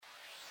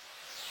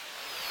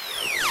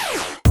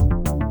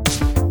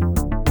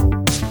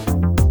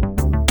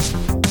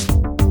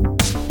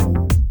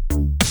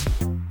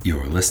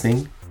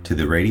listening to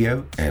the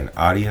Radio and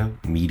Audio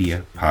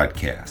Media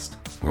Podcast,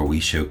 where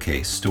we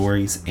showcase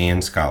stories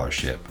and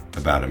scholarship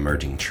about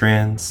emerging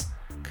trends,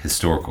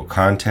 historical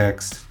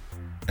context,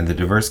 and the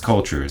diverse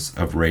cultures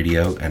of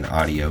radio and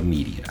audio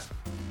media.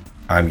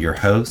 I'm your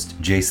host,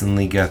 Jason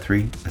Lee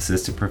Guthrie,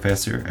 Assistant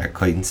Professor at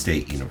Clayton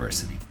State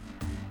University.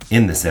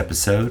 In this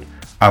episode,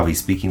 I'll be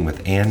speaking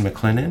with Anne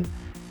McLennan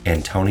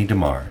and Tony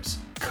DeMars,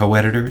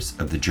 co-editors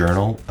of the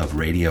Journal of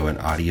Radio and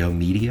Audio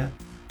Media,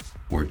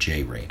 or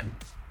JRAM.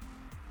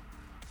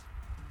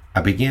 I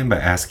began by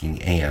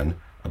asking Anne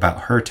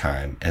about her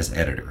time as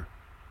editor.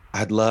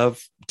 I'd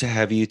love to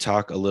have you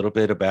talk a little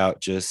bit about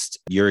just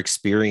your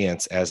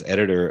experience as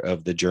editor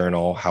of the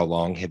journal. How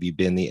long have you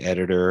been the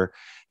editor,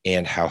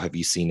 and how have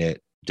you seen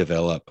it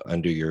develop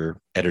under your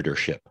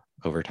editorship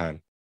over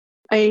time?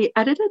 I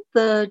edited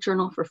the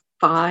journal for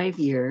 5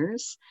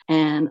 years,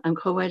 and I'm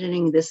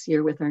co-editing this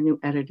year with our new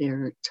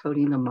editor,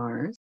 Tony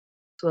DeMars.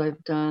 So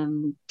I've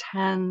done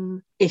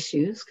 10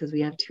 issues because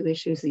we have 2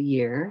 issues a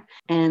year,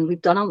 and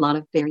we've done a lot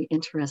of very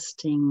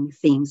interesting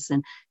themes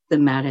and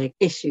thematic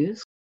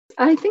issues.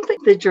 I think that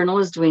the journal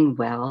is doing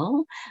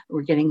well.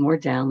 We're getting more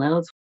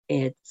downloads.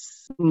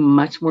 It's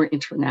much more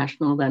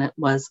international than it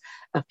was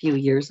a few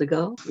years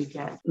ago. We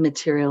get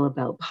material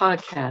about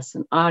podcasts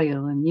and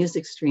audio and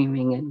music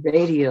streaming and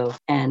radio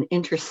and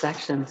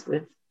intersections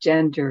with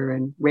gender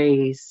and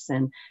race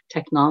and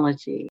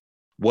technology.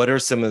 What are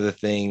some of the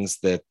things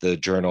that the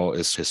journal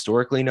is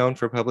historically known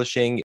for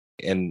publishing,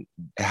 and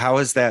how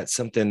is that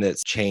something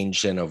that's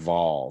changed and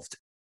evolved?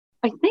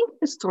 I think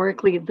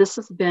historically, this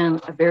has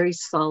been a very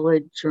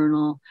solid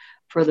journal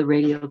for the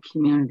radio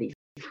community.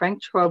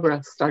 Frank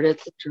Trobra started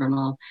the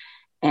journal,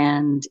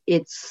 and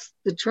it's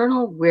the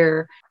journal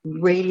where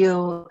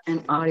radio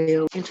and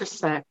audio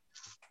intersect.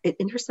 It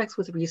intersects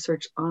with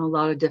research on a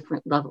lot of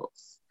different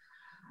levels.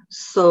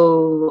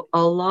 So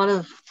a lot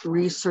of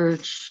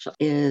research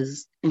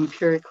is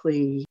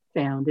empirically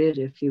founded,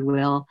 if you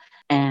will,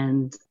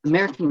 and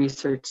American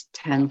research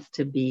tends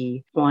to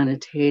be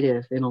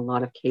quantitative in a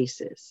lot of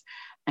cases.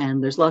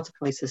 And there's lots of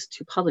places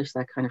to publish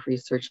that kind of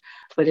research.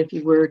 But if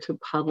you were to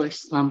publish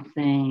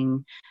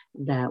something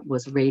that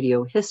was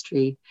radio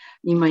history,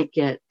 you might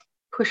get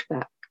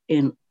pushback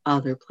in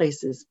other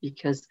places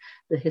because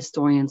the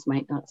historians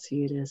might not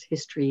see it as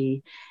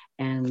history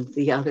and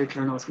the other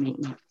journals might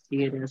not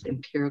see it as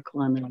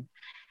empirical enough.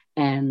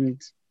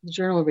 And the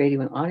Journal of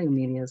Radio and Audio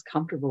Media is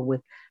comfortable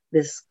with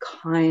this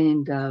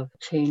kind of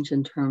change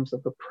in terms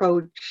of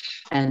approach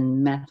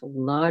and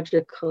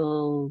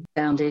methodological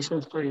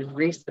foundations for your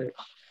research.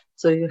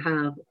 So you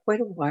have quite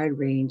a wide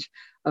range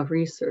of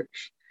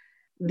research.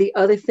 The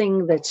other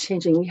thing that's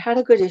changing, we had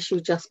a good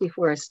issue just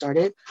before I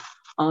started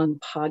on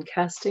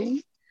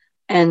podcasting.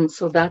 And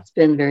so that's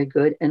been very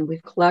good. And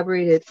we've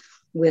collaborated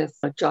with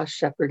Josh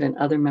Shepard and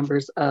other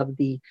members of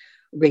the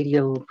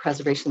Radio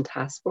Preservation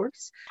Task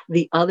Force.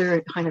 The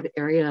other kind of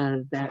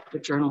area that the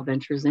journal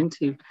ventures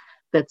into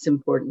that's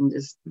important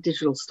is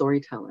digital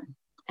storytelling.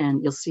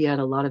 And you'll see at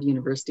a lot of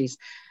universities,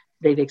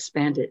 they've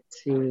expanded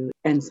to,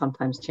 and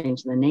sometimes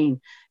changed the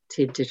name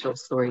to digital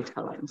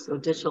storytelling. So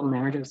digital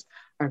narratives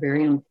are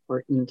very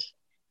important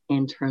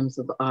in terms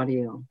of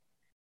audio.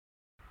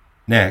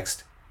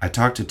 Next, I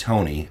talked to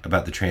Tony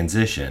about the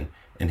transition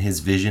and his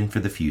vision for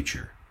the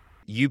future.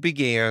 You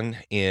began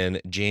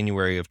in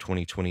January of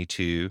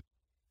 2022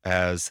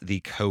 as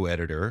the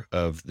co-editor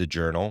of the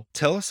journal.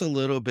 Tell us a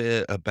little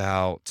bit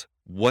about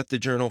what the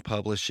journal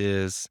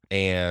publishes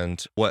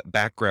and what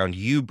background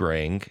you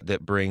bring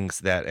that brings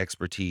that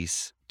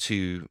expertise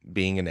to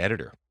being an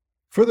editor.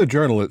 For the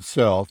journal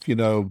itself,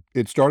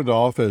 it started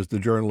off as the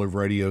Journal of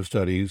Radio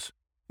Studies,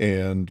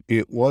 and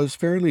it was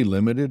fairly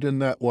limited in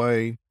that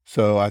way.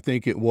 So I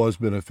think it was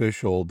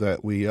beneficial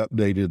that we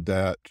updated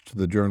that to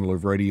the Journal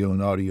of Radio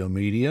and Audio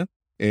Media.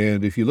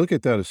 And if you look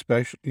at that,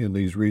 especially in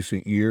these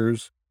recent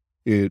years,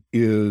 it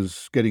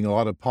is getting a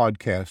lot of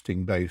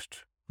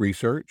podcasting-based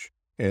research.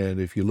 And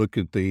if you look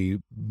at the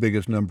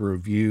biggest number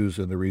of views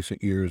in the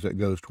recent years, that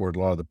goes toward a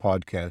lot of the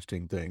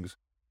podcasting things.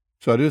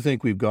 So I do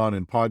think we've gone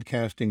in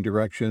podcasting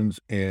directions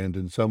and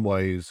in some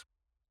ways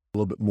a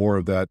little bit more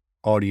of that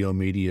audio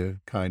media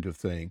kind of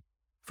thing.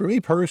 For me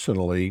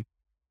personally,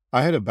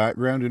 I had a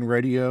background in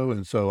radio,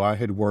 and so I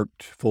had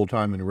worked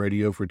full-time in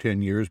radio for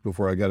 10 years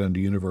before I got into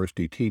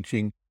university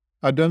teaching.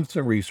 I'd done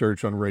some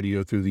research on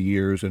radio through the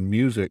years and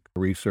music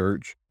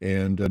research,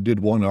 and did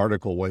one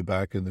article way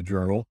back in the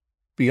journal.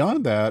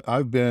 Beyond that,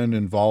 I've been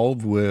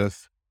involved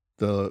with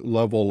the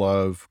level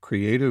of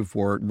creative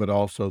work, but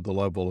also the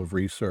level of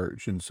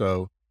research. And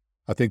so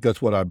I think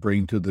that's what I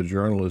bring to the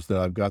journal, is that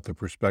I've got the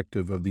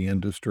perspective of the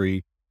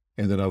industry,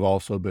 and then I've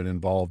also been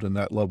involved in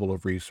that level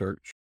of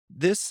research.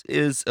 This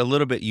is a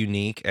little bit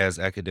unique as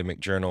academic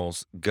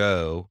journals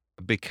go,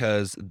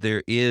 because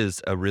there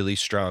is a really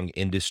strong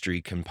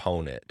industry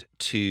component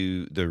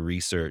to the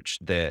research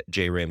that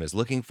JRAM is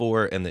looking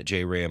for and that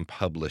JRAM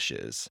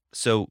publishes.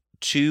 So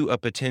to a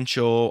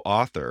potential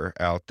author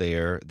out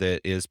there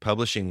that is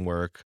publishing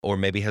work or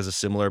maybe has a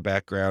similar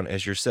background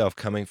as yourself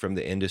coming from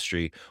the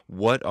industry,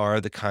 what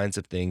are the kinds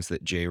of things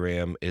that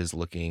JRAM is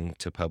looking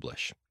to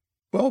publish?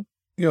 Well,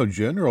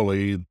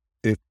 generally,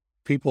 if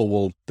people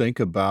will think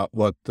about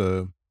what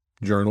the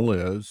journal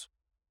is,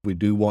 we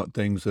do want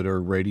things that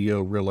are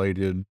radio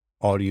related,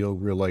 audio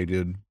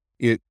related.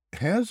 It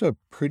has a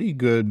pretty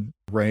good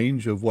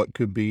range of what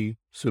could be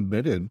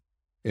submitted.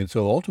 And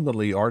so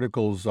ultimately,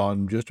 articles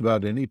on just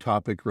about any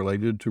topic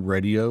related to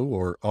radio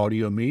or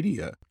audio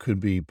media could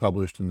be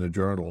published in the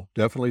journal.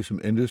 Definitely some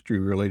industry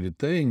related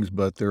things,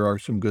 but there are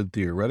some good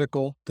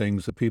theoretical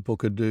things that people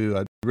could do.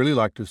 I'd really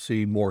like to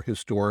see more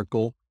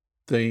historical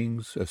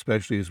things,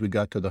 especially as we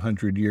got to the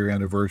 100-year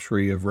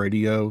anniversary of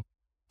radio.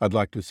 I'd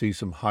like to see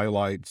some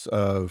highlights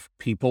of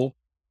people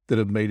that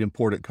have made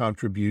important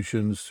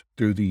contributions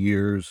through the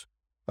years.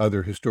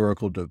 Other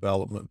historical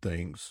development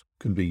things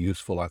can be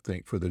useful, I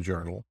think, for the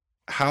journal.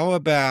 How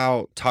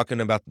about talking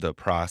about the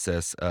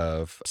process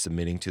of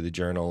submitting to the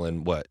journal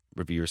and what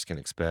reviewers can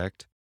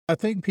expect? I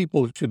think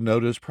people should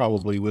notice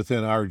probably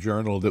within our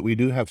journal that we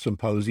do have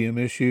symposium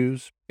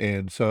issues.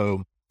 And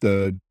so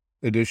the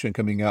edition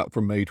coming out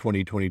from May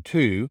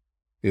 2022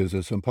 is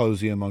a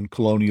symposium on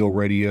colonial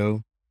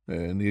radio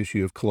and the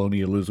issue of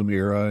colonialism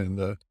era and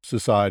the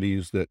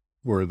societies that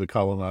were the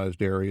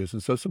colonized areas.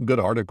 And so some good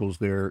articles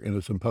there in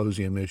a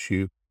symposium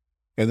issue.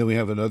 And then we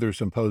have another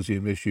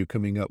symposium issue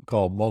coming up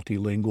called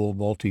Multilingual,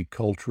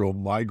 Multicultural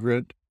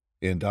Migrant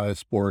in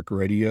Diasporic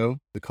Radio.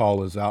 The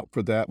call is out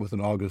for that with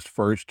an August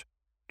 1st,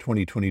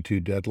 2022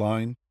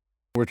 deadline.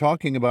 We're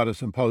talking about a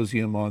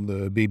symposium on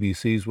the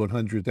BBC's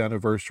 100th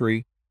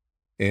anniversary.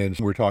 And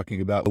we're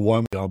talking about the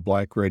one on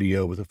Black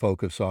radio with a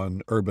focus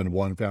on Urban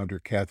One founder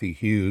Cathy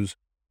Hughes.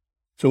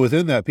 So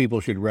within that, people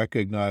should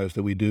recognize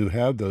that we do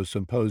have those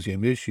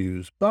symposium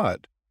issues,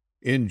 but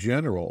in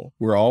general,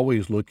 we're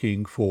always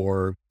looking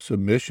for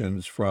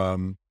submissions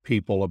from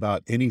people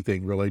about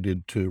anything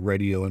related to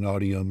radio and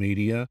audio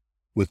media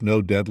with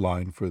no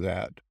deadline for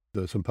that.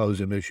 The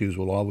symposium issues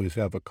will always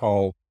have a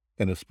call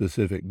and a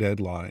specific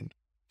deadline.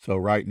 So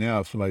right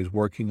now, if somebody's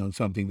working on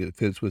something that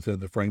fits within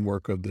the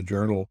framework of the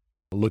journal,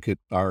 look at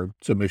our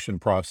submission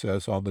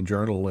process on the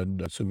journal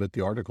and submit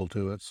the article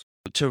to us.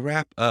 To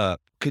wrap up,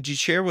 could you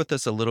share with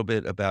us a little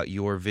bit about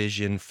your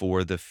vision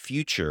for the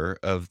future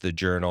of the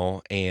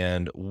journal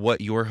and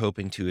what you're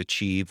hoping to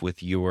achieve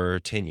with your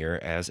tenure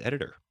as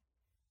editor?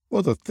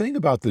 Well, the thing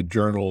about the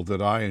journal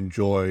that I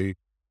enjoy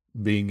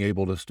being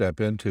able to step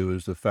into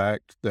is the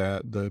fact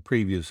that the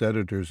previous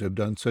editors have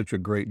done such a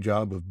great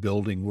job of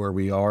building where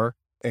we are,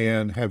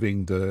 and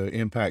having the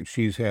impact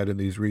she's had in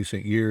these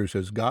recent years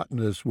has gotten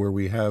us where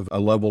we have a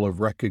level of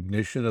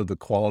recognition of the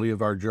quality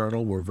of our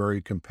journal. We're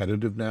very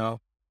competitive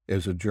now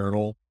as a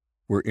journal.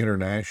 We're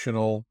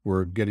international.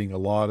 We're getting a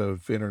lot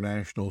of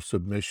international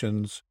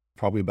submissions,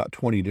 probably about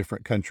 20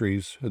 different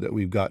countries that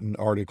we've gotten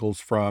articles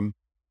from.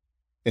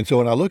 And so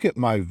when I look at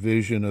my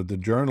vision of the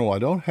journal, I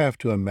don't have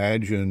to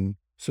imagine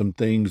some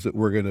things that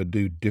we're going to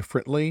do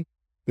differently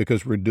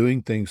because we're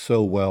doing things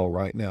so well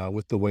right now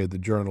with the way the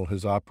journal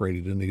has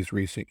operated in these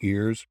recent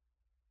years.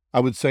 I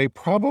would say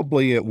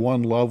probably at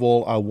one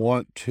level, I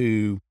want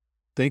to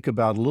think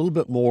about a little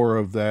bit more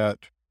of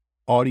that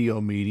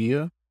audio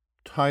media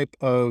type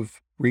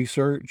of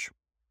research,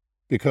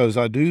 because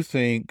I do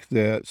think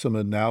that some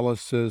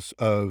analysis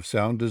of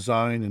sound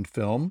design and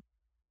film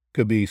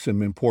could be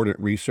some important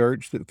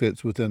research that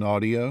fits within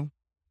audio.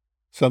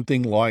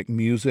 Something like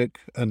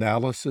music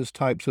analysis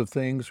types of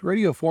things.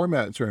 Radio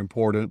formats are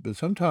important, but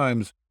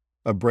sometimes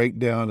a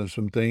breakdown of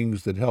some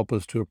things that help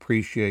us to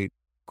appreciate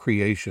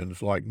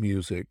creations like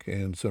music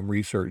and some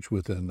research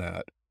within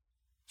that.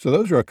 So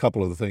those are a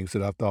couple of the things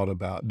that I've thought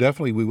about.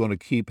 Definitely we want to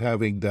keep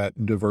having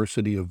that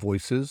diversity of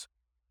voices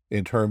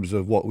in terms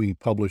of what we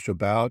publish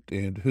about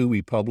and who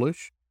we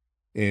publish,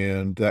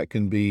 and that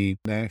can be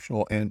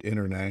national and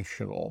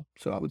international.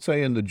 So I would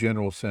say in the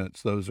general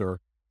sense, those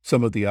are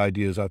some of the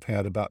ideas I've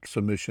had about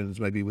submissions,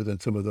 maybe within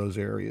some of those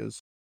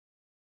areas.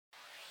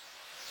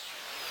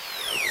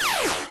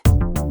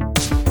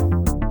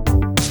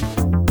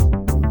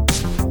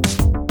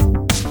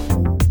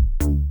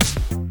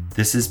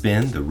 This has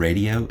been the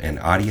Radio and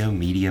Audio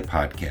Media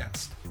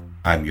Podcast.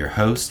 I'm your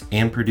host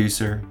and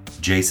producer,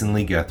 Jason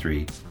Lee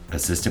Guthrie,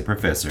 Assistant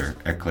Professor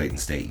at Clayton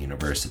State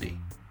University.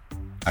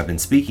 I've been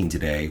speaking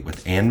today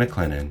with Anne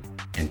McLennan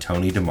and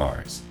Tony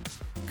DeMars,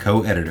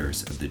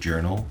 co-editors of the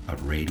Journal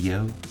of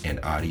Radio and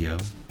Audio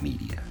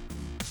Media.